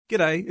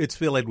G'day, it's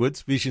Phil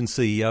Edwards, Vision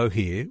CEO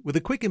here, with a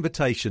quick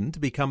invitation to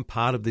become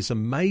part of this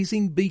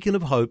amazing beacon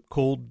of hope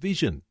called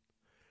Vision.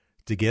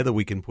 Together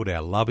we can put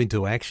our love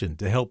into action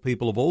to help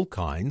people of all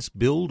kinds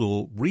build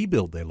or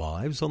rebuild their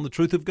lives on the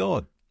truth of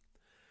God.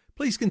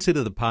 Please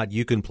consider the part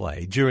you can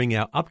play during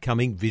our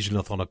upcoming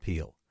Visionathon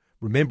appeal,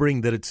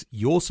 remembering that it's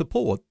your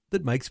support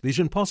that makes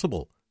Vision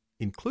possible,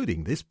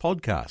 including this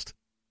podcast.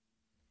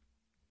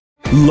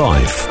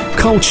 Life,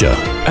 culture,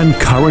 and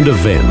current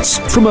events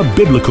from a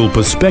biblical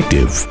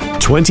perspective.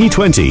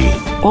 2020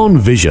 on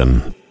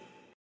Vision.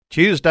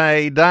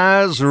 Tuesday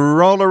does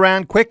roll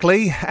around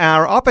quickly.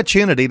 Our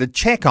opportunity to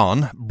check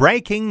on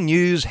breaking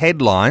news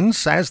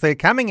headlines as they're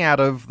coming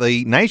out of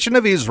the nation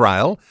of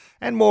Israel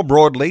and more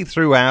broadly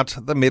throughout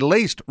the Middle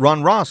East.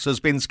 Ron Ross has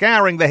been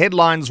scouring the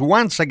headlines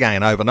once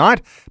again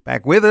overnight.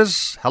 Back with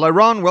us. Hello,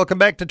 Ron. Welcome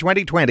back to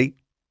 2020.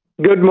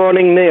 Good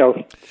morning, Neil.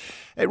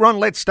 Hey, Ron,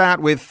 let's start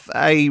with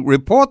a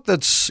report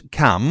that's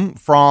come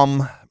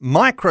from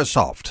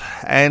Microsoft,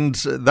 and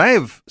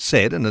they've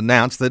said and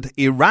announced that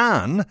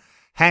Iran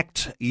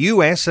hacked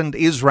US and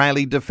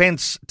Israeli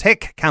defense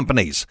tech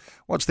companies.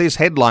 What's this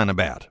headline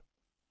about?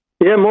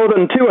 Yeah, more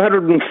than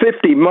 250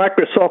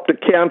 Microsoft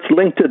accounts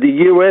linked to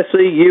the US,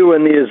 EU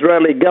and the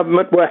Israeli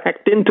government were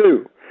hacked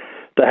into.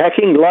 The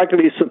hacking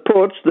likely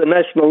supports the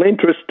national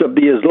interest of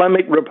the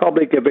Islamic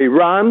Republic of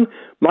Iran,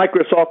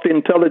 Microsoft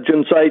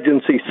Intelligence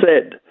Agency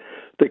said.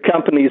 The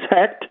companies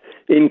hacked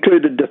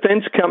included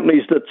defense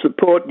companies that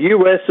support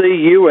US,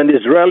 EU and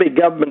Israeli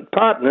government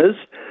partners,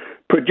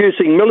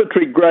 producing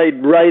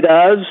military-grade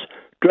radars,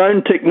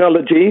 drone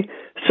technology,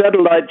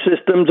 satellite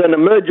systems and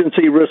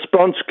emergency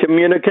response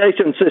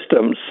communication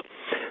systems.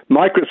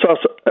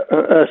 Microsoft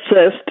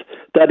assessed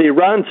that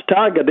Iran's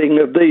targeting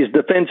of these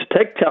defense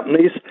tech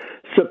companies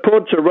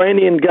supports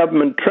Iranian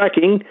government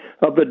tracking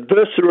of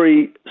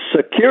adversary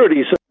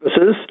security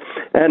services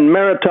and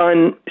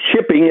maritime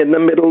shipping in the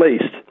Middle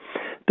East.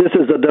 This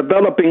is a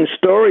developing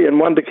story and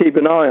one to keep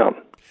an eye on.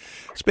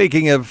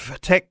 Speaking of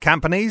tech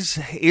companies,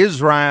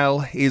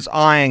 Israel is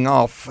eyeing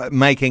off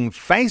making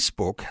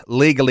Facebook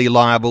legally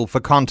liable for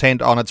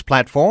content on its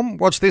platform.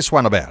 What's this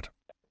one about?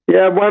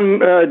 Yeah, one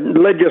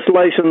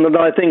legislation that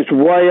I think is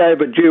way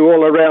overdue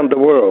all around the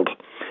world.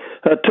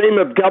 A team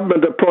of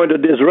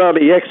government-appointed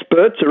Israeli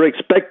experts are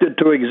expected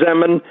to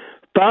examine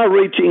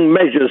far-reaching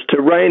measures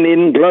to rein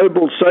in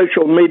global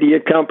social media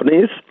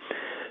companies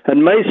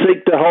and may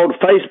seek to hold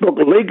Facebook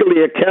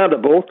legally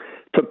accountable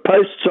for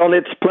posts on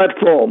its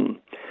platform.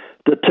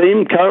 The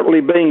team,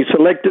 currently being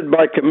selected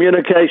by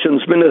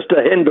Communications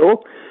Minister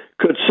Hendel,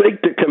 could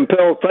seek to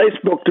compel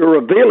Facebook to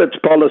reveal its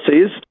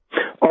policies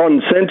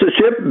on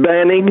censorship,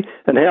 banning,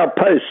 and how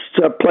posts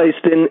are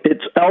placed in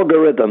its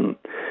algorithm.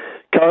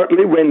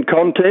 Currently, when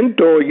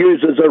content or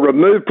users are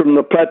removed from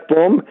the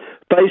platform,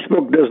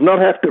 Facebook does not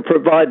have to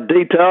provide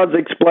details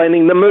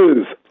explaining the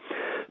move.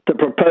 The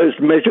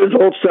proposed measures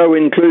also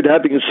include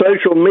having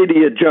social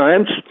media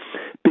giants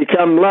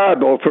become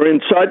liable for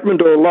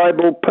incitement or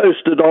libel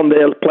posted on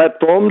their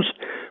platforms,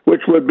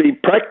 which would be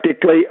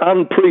practically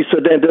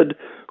unprecedented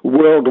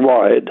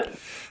worldwide.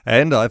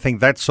 And I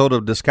think that sort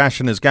of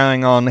discussion is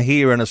going on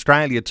here in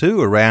Australia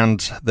too,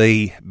 around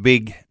the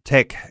big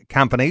tech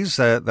companies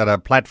that are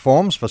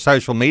platforms for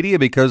social media,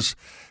 because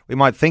we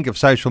might think of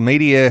social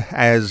media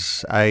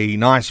as a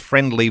nice,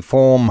 friendly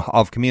form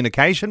of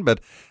communication, but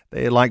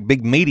they're like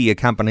big media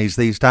companies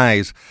these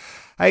days.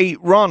 Hey,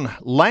 Ron,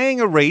 laying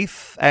a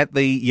wreath at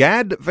the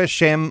Yad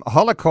Vashem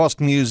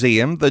Holocaust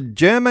Museum, the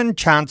German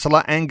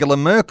Chancellor Angela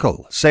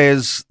Merkel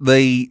says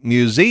the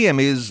museum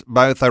is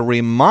both a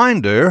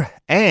reminder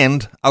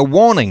and a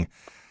warning.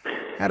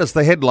 How does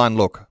the headline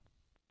look?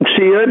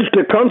 She urged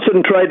a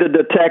concentrated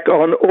attack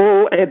on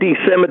all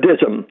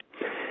anti-Semitism.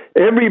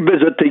 Every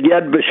visit to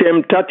Yad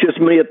Vashem touches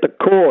me at the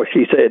core,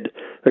 she said,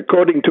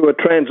 according to a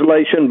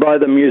translation by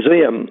the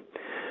museum.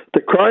 The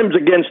crimes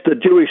against the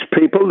Jewish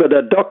people that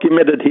are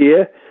documented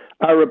here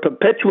are a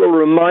perpetual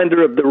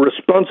reminder of the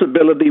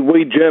responsibility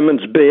we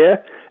Germans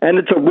bear, and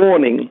it's a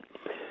warning.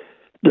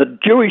 The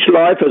Jewish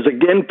life has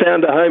again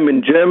found a home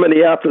in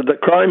Germany after the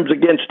crimes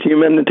against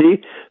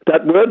humanity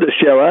that were the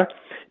Shoah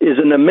is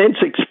an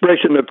immense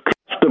expression of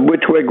trust of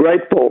which we're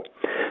grateful.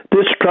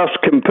 This trust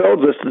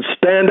compels us to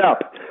stand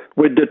up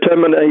with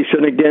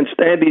determination against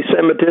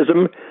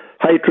anti-Semitism,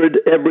 hatred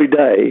every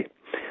day.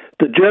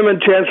 The German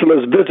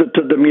Chancellor's visit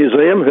to the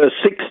museum, her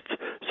sixth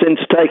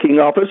since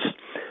taking office,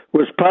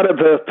 was part of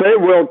her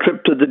farewell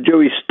trip to the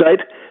Jewish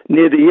state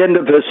near the end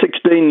of her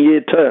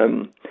 16-year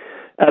term.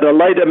 At a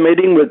later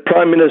meeting with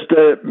Prime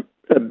Minister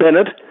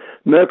Bennett,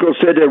 Merkel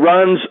said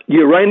Iran's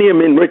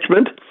uranium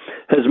enrichment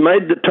has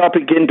made the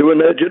topic into an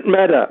urgent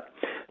matter.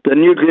 The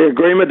nuclear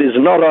agreement is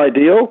not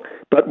ideal,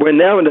 but we're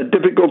now in a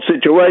difficult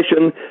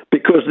situation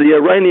because the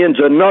Iranians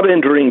are not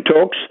entering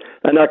talks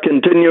and are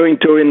continuing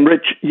to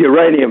enrich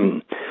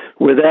uranium.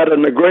 Without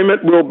an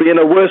agreement, we'll be in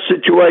a worse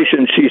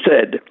situation, she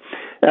said.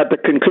 At the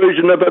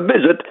conclusion of her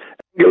visit,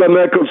 Angela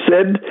Merkel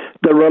said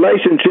the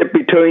relationship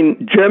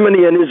between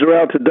Germany and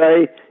Israel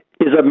today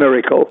is a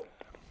miracle.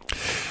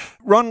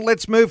 Ron,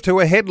 let's move to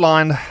a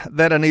headline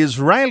that an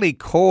Israeli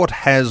court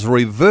has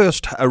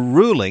reversed a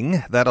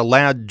ruling that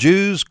allowed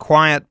Jews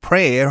quiet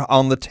prayer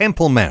on the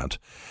Temple Mount.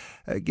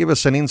 Give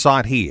us an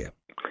insight here.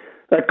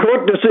 A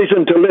court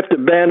decision to lift a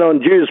ban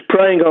on Jews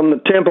praying on the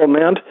Temple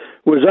Mount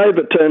was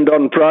overturned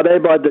on Friday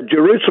by the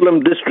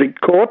Jerusalem District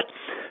Court,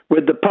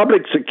 with the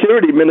Public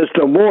Security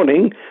Minister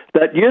warning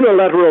that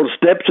unilateral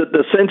steps at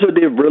the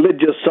sensitive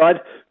religious site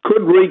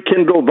could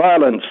rekindle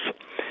violence.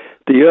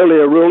 The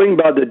earlier ruling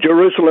by the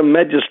Jerusalem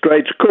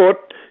Magistrates Court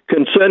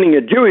concerning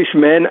a Jewish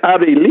man,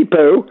 Ari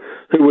Lipo,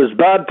 who was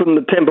barred from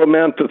the Temple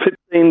Mount for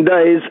 15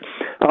 days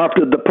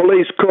after the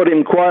police caught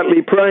him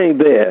quietly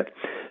praying there.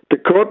 The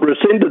court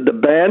rescinded the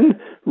ban,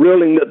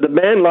 ruling that the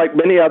man, like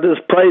many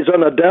others, prays on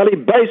a daily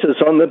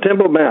basis on the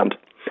Temple Mount.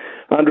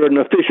 Under an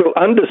official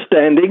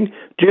understanding,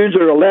 Jews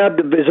are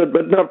allowed to visit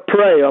but not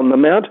pray on the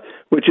Mount,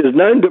 which is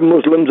known to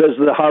Muslims as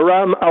the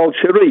Haram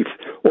al-Sharif,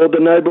 or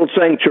the Noble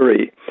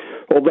Sanctuary.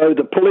 Although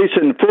the police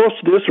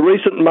enforced this,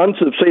 recent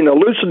months have seen a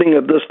loosening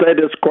of the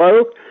status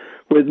quo,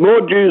 with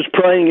more Jews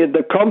praying in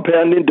the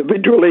compound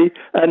individually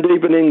and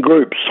even in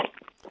groups.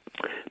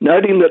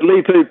 Noting that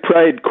Lipu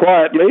prayed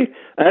quietly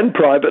and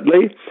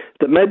privately,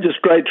 the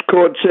Magistrates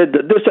Court said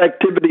that this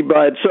activity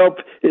by itself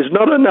is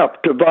not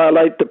enough to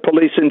violate the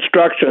police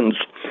instructions.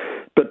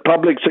 But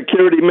Public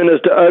Security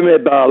Minister Omer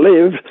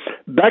Bar-Lev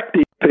backed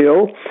the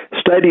appeal,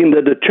 stating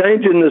that a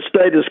change in the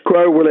status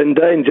quo will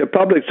endanger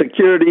public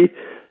security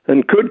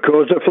and could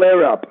cause a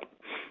flare-up.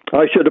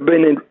 I should have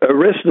been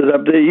arrested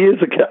up there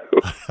years ago.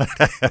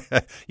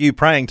 You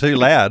praying too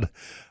loud.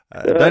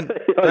 Don't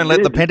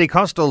let the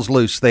Pentecostals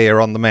loose there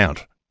on the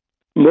Mount.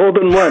 More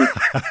than one.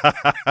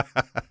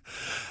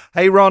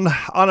 Hey, Ron,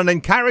 on an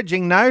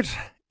encouraging note,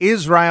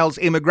 Israel's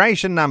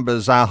immigration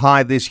numbers are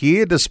high this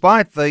year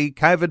despite the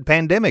COVID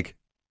pandemic.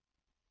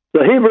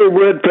 The Hebrew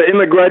word for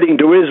immigrating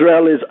to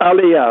Israel is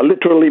aliyah,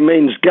 literally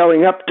means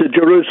going up to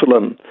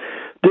Jerusalem.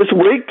 This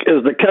week,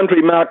 as the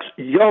country marks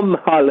Yom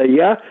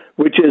HaAliyah,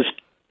 which is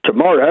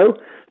tomorrow,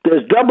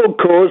 there's double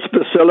cause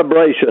for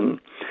celebration.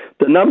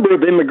 The number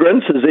of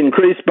immigrants has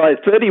increased by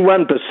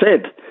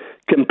 31%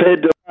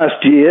 compared to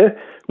last year,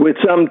 with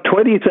some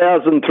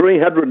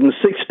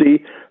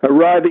 20,360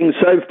 arriving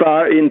so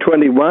far in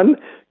 21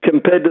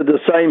 compared to the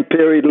same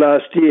period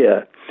last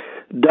year.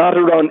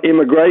 Data on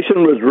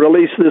immigration was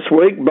released this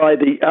week by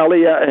the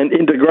Aliyah and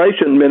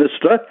Integration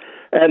Minister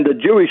and the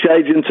Jewish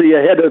Agency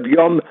ahead of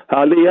Yom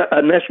HaAliyah,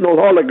 a national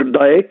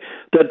holiday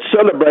that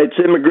celebrates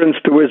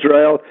immigrants to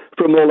Israel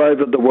from all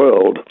over the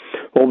world.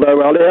 Although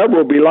Aliyah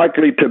will be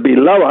likely to be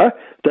lower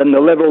than the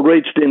level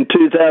reached in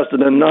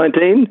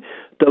 2019,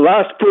 the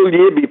last full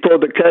year before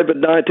the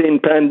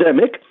COVID-19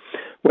 pandemic,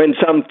 when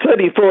some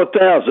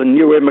 34,000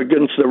 new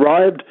immigrants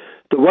arrived,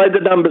 the way the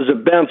numbers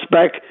have bounced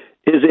back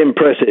is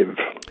impressive.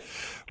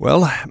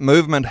 Well,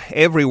 movement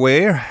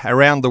everywhere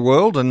around the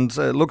world, and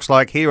looks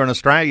like here in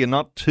Australia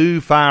not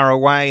too far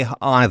away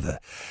either.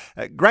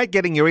 Great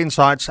getting your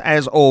insights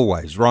as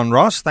always, Ron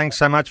Ross. Thanks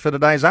so much for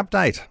today's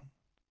update.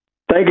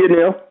 Thank you,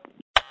 Neil.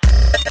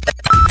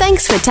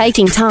 Thanks for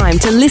taking time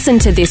to listen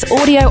to this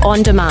audio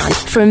on demand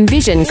from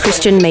Vision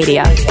Christian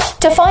Media.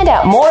 To find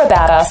out more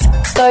about us,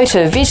 go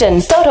to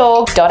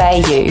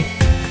vision.org.au.